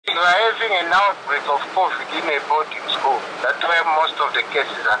We are having an outbreak of COVID in a boarding school. That's where most of the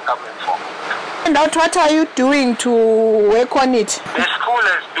cases are coming from. And what are you doing to work on it? The school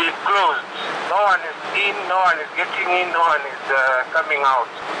has been closed. No one is in, no one is getting in, no one is coming out.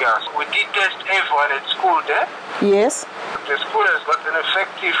 Yes. We did test everyone at school there. Yes. The school has got an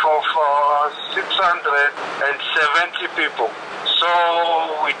effective of 670 people. So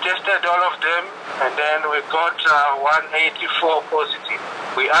we tested all of them, and then we got 184 positive.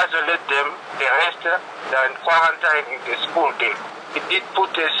 We isolate them, the rest are in quarantine in the school day. We did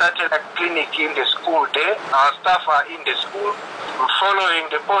put a satellite clinic in the school day. Our staff are in the school,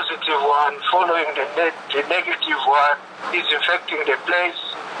 following the positive one, following the negative one, disinfecting the place,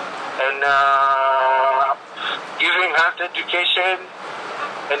 and giving health education,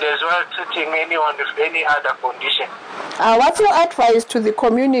 and as well treating anyone with any other condition. What's your advice to the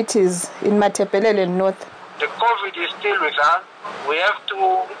communities in Matabeleland North? The COVID is still with us. We have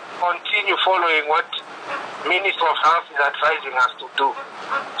to continue following what Minister of Health is advising us to do.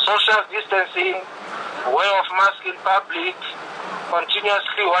 Social distancing, wear of mask in public,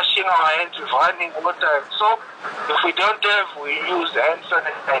 continuously washing our hands with running water and soap. If we don't have, we use hand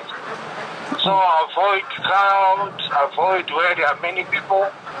sanitizer. So avoid crowds, avoid where there are many people,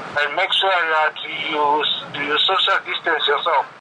 and make sure that you social distance yourself.